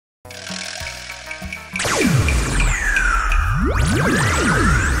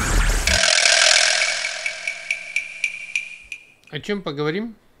О чем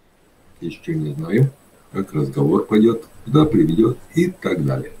поговорим? Еще не знаю, как разговор пойдет, куда приведет и так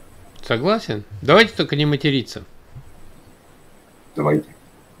далее. Согласен? Давайте только не материться. Давайте.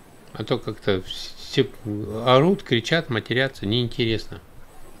 А то как-то все орут, кричат, матерятся, неинтересно.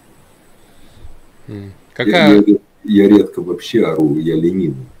 Какая... Я редко вообще ору, я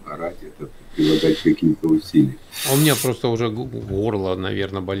ленивый. Орать — это прилагать какие-то усилия. А у меня просто уже горло,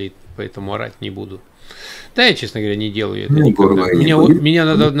 наверное, болит, поэтому орать не буду. Да, я, честно говоря, не делаю это никогда. Меня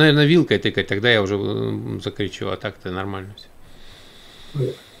надо, наверное, вилкой тыкать, тогда я уже закричу, а так-то нормально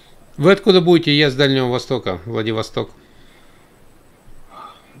все. Вы откуда будете? Я с Дальнего Востока, Владивосток.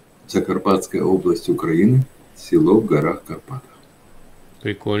 Закарпатская область Украины, село в горах Карпатах.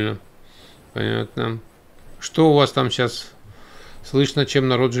 Прикольно. Понятно. Что у вас там сейчас слышно, чем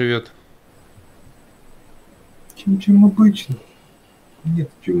народ живет? Чем обычно.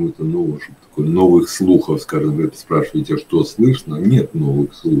 Нет чего-то нового, чтобы такое, новых слухов, скажем, вы спрашиваете, что слышно, нет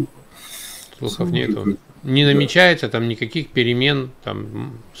новых слухов. Слухов нету. Не намечается там никаких перемен,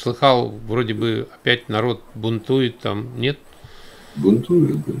 там слыхал, вроде бы опять народ бунтует, там нет?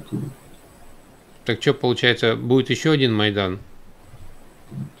 Бунтует. Так что получается, будет еще один Майдан?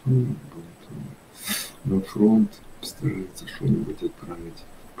 Бунтует. На фронт старается что-нибудь отправить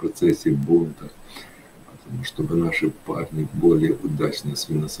в процессе бунта, чтобы наши парни более удачно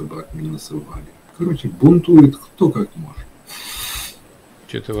свинособак минусовали. Короче, бунтует кто как может.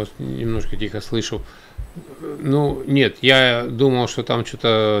 Что-то вас немножко тихо слышу. Ну, нет, я думал, что там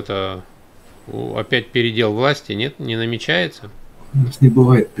что-то опять передел власти, нет, не намечается? У нас не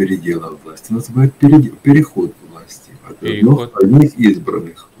бывает передела власти, у нас бывает переход власти от одних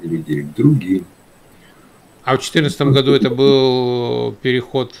избранных людей к другим. А в 2014 году это был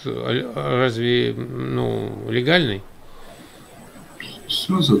переход, разве, легальный?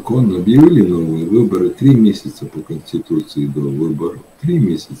 Все законно. Объявили новые выборы. 3 месяца по Конституции до выборов. 3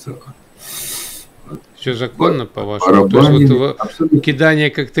 месяца. Все законно, по-вашему? То есть вот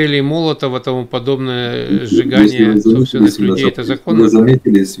кидание коктейлей Молотова, тому подобное, сжигание собственных людей, это законно? Вы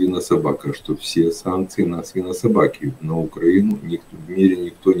заметили, свинособака, что все санкции на свинособаки. На Украину в мире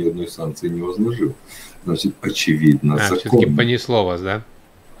никто ни одной санкции не возложил. Значит, очевидно, законно. Все-таки понесло вас, да?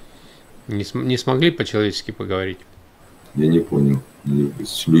 Не смогли по-человечески поговорить? Я не понял.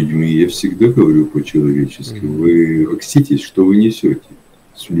 С людьми я всегда говорю по-человечески. Вы окститесь, что вы несете.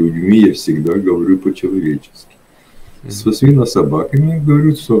 С людьми я всегда говорю по-человечески. Со свинособаками я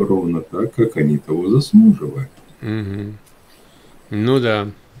говорю все ровно так, как они того заслуживают. Ну да.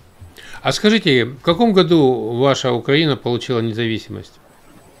 А скажите, в каком году ваша Украина получила независимость?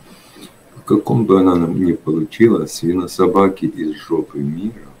 В каком бы она не получила, свинособаки из жопы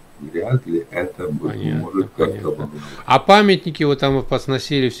мира, вряд ли это может как-то помочь. А памятники вот там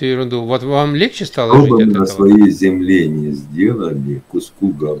посносили, всю ерунду. Вот вам легче стало жить от этого? На своей земле не сделали куску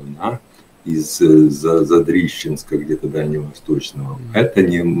говна из Задрищенска, где-то дальневосточного. Это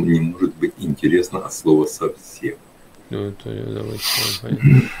не может быть интересно от слова совсем.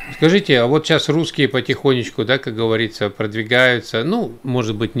 Скажите, а вот сейчас русские потихонечку, да, как говорится, продвигаются,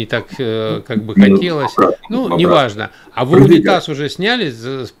 может быть, не так, как бы хотелось, неважно. А вы унитаз уже сняли,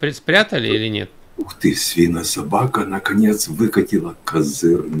 спрятали или нет? Ух ты, свинособака наконец выкатила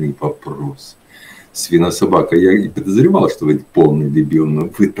козырный вопрос. Свинособака, я и подозревал, что вы полный дебил, но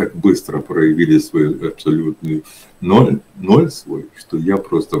вы так быстро проявили свой абсолютный ноль свой, что я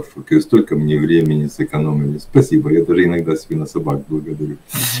просто в шоке. Столько мне времени сэкономили. Спасибо, я даже иногда свинособак благодарю.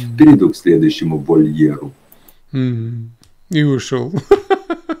 Перейду к следующему вольеру. И ушел.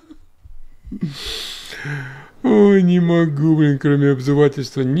 Ой, не могу, блин, кроме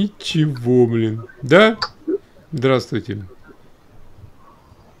обзывательства ничего, блин. Да? Здравствуйте.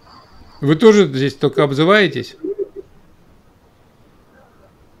 Вы тоже здесь только обзываетесь?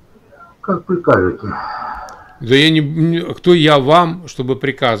 Как прикажете. Да я не... Кто я вам, чтобы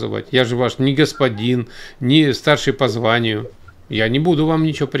приказывать? Я же ваш не господин, не старший по званию. Я не буду вам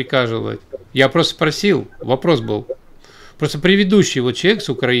ничего приказывать. Я просто спросил, вопрос был. Просто предыдущий вот человек с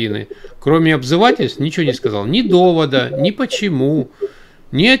Украины, кроме обзывательств, ничего не сказал. Ни довода, ни почему,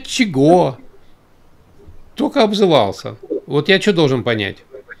 ни от чего. Только обзывался. Вот я что должен понять?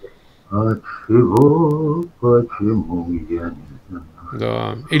 От чего, почему, я не знаю.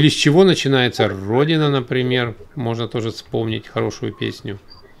 Да. Или с чего начинается Родина, например. Можно тоже вспомнить хорошую песню.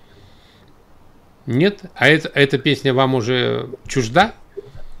 Нет? А эта песня вам уже чужда?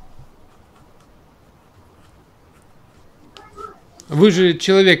 Вы же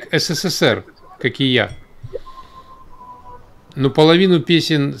человек СССР, как и я. Но половину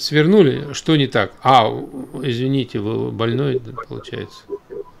песен свернули. Что не так? Извините, вы больной, получается?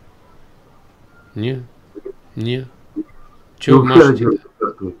 Не. Че вы машете?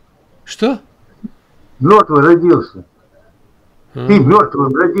 Что? Мертвый родился. Ты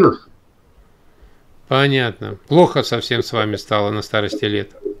мертвым родился. Понятно. Плохо совсем с вами стало на старости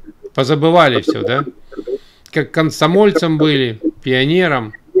лет. Позабывали все, да? Как комсомольцем были,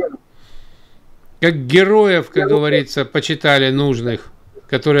 пионером. Как героев, как говорится, почитали нужных,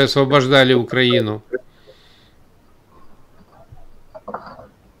 которые освобождали Украину.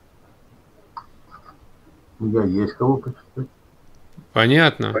 У меня есть кого почитать.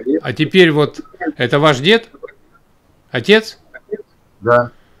 Понятно. А теперь вот, это ваш дед? Отец?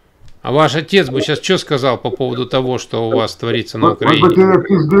 Да. А ваш отец бы сейчас что сказал по поводу того, что у вас творится на Украине? Вот бы ты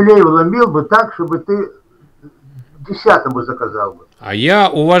пиздюлей вломил бы так, чтобы ты 10-му заказал бы. А я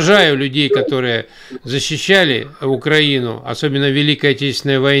уважаю людей, которые защищали Украину, особенно в Великой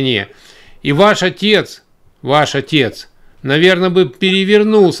Отечественной войне. И ваш отец, наверное, бы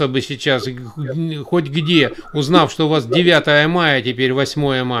перевернулся бы сейчас хоть где, узнав, что у вас 9 мая, а теперь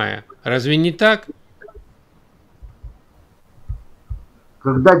 8 мая. Разве не так?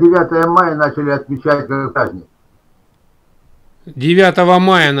 Когда 9 мая начали отмечать как праздник? 9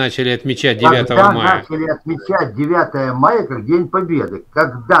 мая начали отмечать 9 Когда мая. начали отмечать 9 мая как День Победы?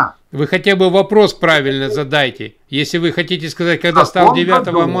 Когда? Вы хотя бы вопрос правильно задайте. Если вы хотите сказать, когда стал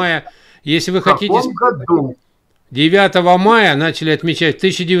 9 мая, если вы хотите... В каком году? 9 мая начали отмечать в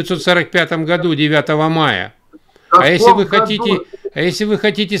 1945 году 9 мая. А если вы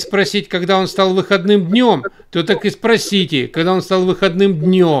хотите спросить, когда он стал выходным днем, то так и спросите, когда он стал выходным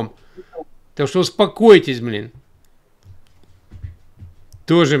днем. Так что успокойтесь, блин.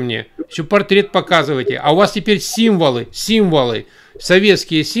 Тоже мне. Еще портрет показывайте. А у вас теперь символы,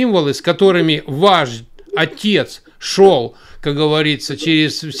 советские символы, с которыми ваш отец шел, как говорится,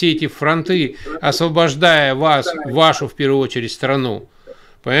 через все эти фронты, освобождая вас, вашу в первую очередь страну.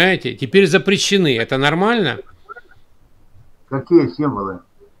 Понимаете? Теперь запрещены. Это нормально? Какие символы?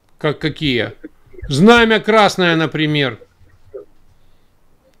 Как какие? Знамя красное, например.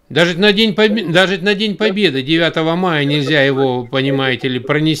 Даже на День Победы, 9 мая, нельзя его, понимаете ли,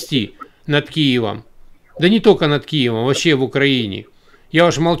 пронести над Киевом. Да не только над Киевом, вообще в Украине. Я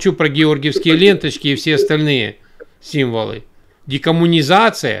уж молчу про георгиевские ленточки и все остальные символы.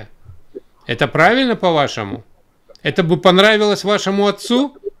 Декоммунизация. Это правильно, по-вашему? Это бы понравилось вашему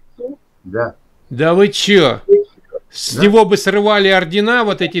отцу? Да. Да вы чё? С него бы срывали ордена,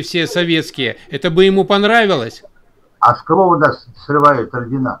 вот эти все советские. Это бы ему понравилось? А с кого у нас срывают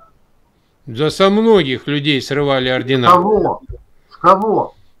ордена? Да со многих людей срывали ордена. С кого? С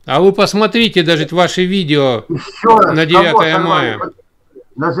кого? А вы посмотрите даже ваши видео Еще раз, на 9 мая.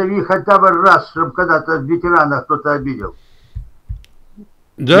 Назови хотя бы раз, чтобы когда-то ветерана кто-то обидел.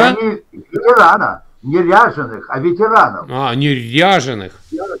 Да? Не ветерана, не ряженых, а ветеранов. А, не ряженых.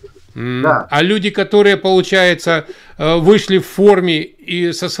 Да. А люди, которые, получается, вышли в форме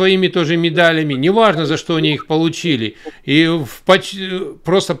и со своими тоже медалями, неважно, за что они их получили, и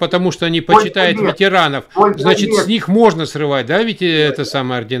просто потому, что они почитают ветеранов, значит, с них можно срывать, да, ведь это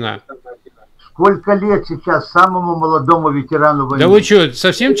самые ордена? Сколько лет сейчас самому молодому ветерану войны? Да вы что,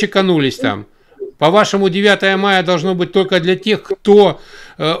 совсем чеканулись там? По-вашему, 9 мая должно быть только для тех, кто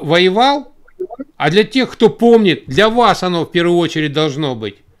воевал, а для тех, кто помнит, для вас оно в первую очередь должно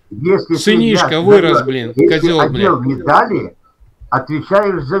быть. Если сынишка вырос, блин, козел, блин. Если медали,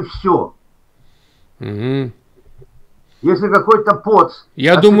 отвечаешь за все. Угу. Если какой-то поц...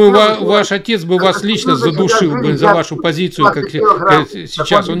 Я думаю, ваш отец бы вас лично задушил бы за вашу позицию, как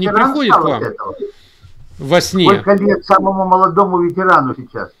сейчас. Он не приходит к вам во сне. Сколько лет самому молодому ветерану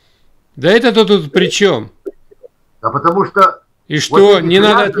сейчас? Да это-то тут при чем? А потому что... И что, не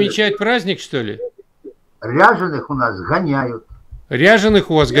надо отмечать праздник, что ли? Ряженых у нас гоняют. Ряженых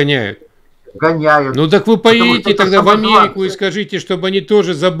у вас гоняют? Гоняют. Ну так вы поедете тогда в Америку и скажите, чтобы они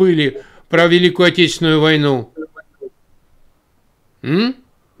тоже забыли про Великую Отечественную войну.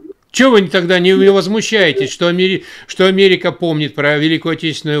 Чего вы тогда не возмущаетесь, что Америка помнит про Великую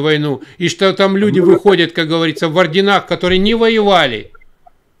Отечественную войну, и что там люди выходят, как говорится, в орденах, которые не воевали?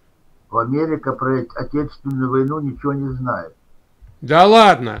 Америка про Отечественную войну ничего не знает. Да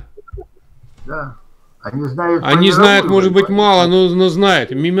ладно. Да. Они знают, может быть, мало, но знают.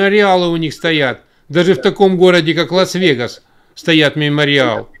 Мемориалы у них стоят. Даже в таком городе, как Лас-Вегас, стоит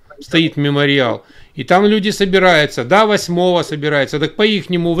мемориал. И там люди собираются. Да, 8-го собираются. Так по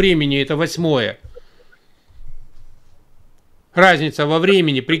ихнему времени это 8-е. Разница во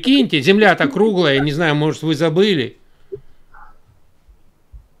времени. Прикиньте, Земля-то круглая. Не знаю, может, вы забыли.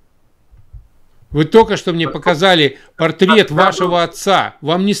 Вы только что мне показали портрет вашего отца.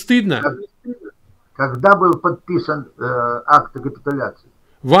 Вам не стыдно? Когда был подписан акт о капитуляции?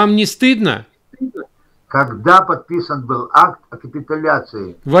 Вам не стыдно? Когда подписан был акт о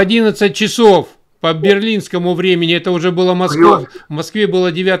капитуляции? В 11 часов по берлинскому времени, это уже было Москва, в Москве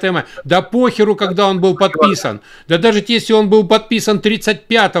было 9 мая. Да похеру, когда он был подписан. Да даже если он был подписан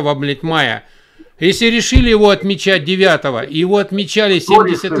 35 мая. Если решили его отмечать 9-го, и его отмечали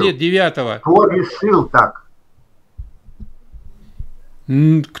 70 лет 9-го. Кто решил так?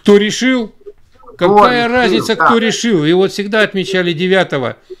 Кто решил? Какая разница, кто решил? Его всегда отмечали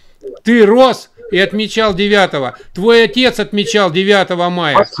 9-го. Ты рос и отмечал 9-го. Твой отец отмечал 9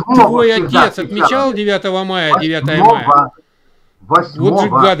 мая. Твой отец отмечал 9 мая, 9 мая. Вот же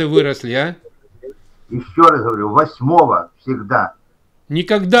гады выросли, а. Еще раз говорю, 8-го всегда.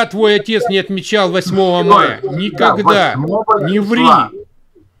 Никогда твой отец не отмечал 8 мая. Никогда. Не ври.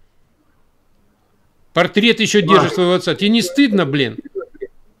 Портрет еще держишь своего отца. Тебе не стыдно, блин?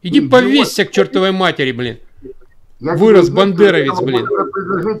 Иди повесься к чертовой матери, блин. Вырос бандеровец, блин.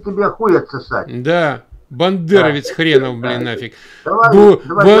 Предложить тебе хуй отсосать. Да, бандеровец хренов, блин, нафиг.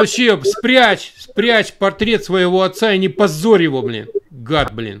 Вообще, спрячь портрет своего отца и не позорь его, блин.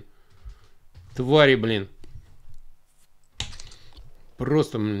 Гад, блин. Твари, блин.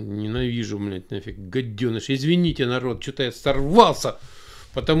 Просто ненавижу, блядь, нафиг, гаденыш. Извините, народ, что-то я сорвался.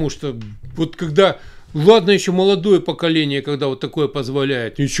 Потому что вот когда... Ладно, еще молодое поколение, когда вот такое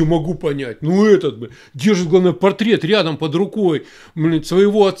позволяет. Еще могу понять. Ну этот, блин, держит, главное, портрет рядом под рукой, блин,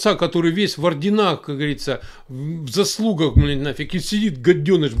 своего отца, который весь в орденах, как говорится, в заслугах, блин, нафиг. И сидит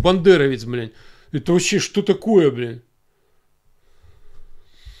гаденыш, бандеровец, блин. Это вообще что такое, блин?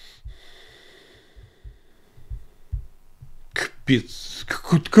 Капец.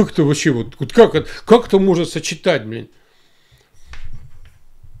 Как-то вообще, вот как это можно сочетать, блин?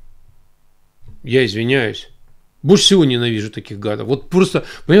 Я извиняюсь. Больше всего ненавижу таких гадов. Вот просто,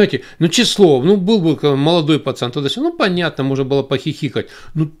 понимаете, ну число, ну был бы молодой пацан, туда все, ну понятно, можно было похихикать.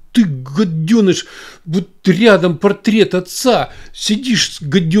 Ну ты, гаденыш, вот рядом портрет отца, сидишь,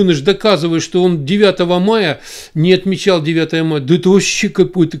 гаденыш, доказываешь, что он 9 мая не отмечал 9 мая. Да это вообще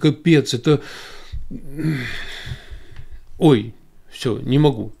какой-то капец, это... Ой, все, не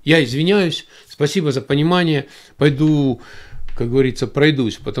могу. Я извиняюсь, спасибо за понимание, пойду... как говорится,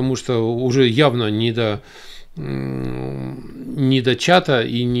 пройдусь, потому что уже явно не до чата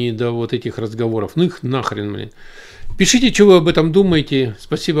и не до вот этих разговоров. Ну их нахрен, блин. Пишите, что вы об этом думаете.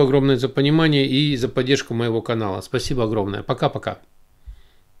 Спасибо огромное за понимание и за поддержку моего канала. Спасибо огромное. Пока-пока.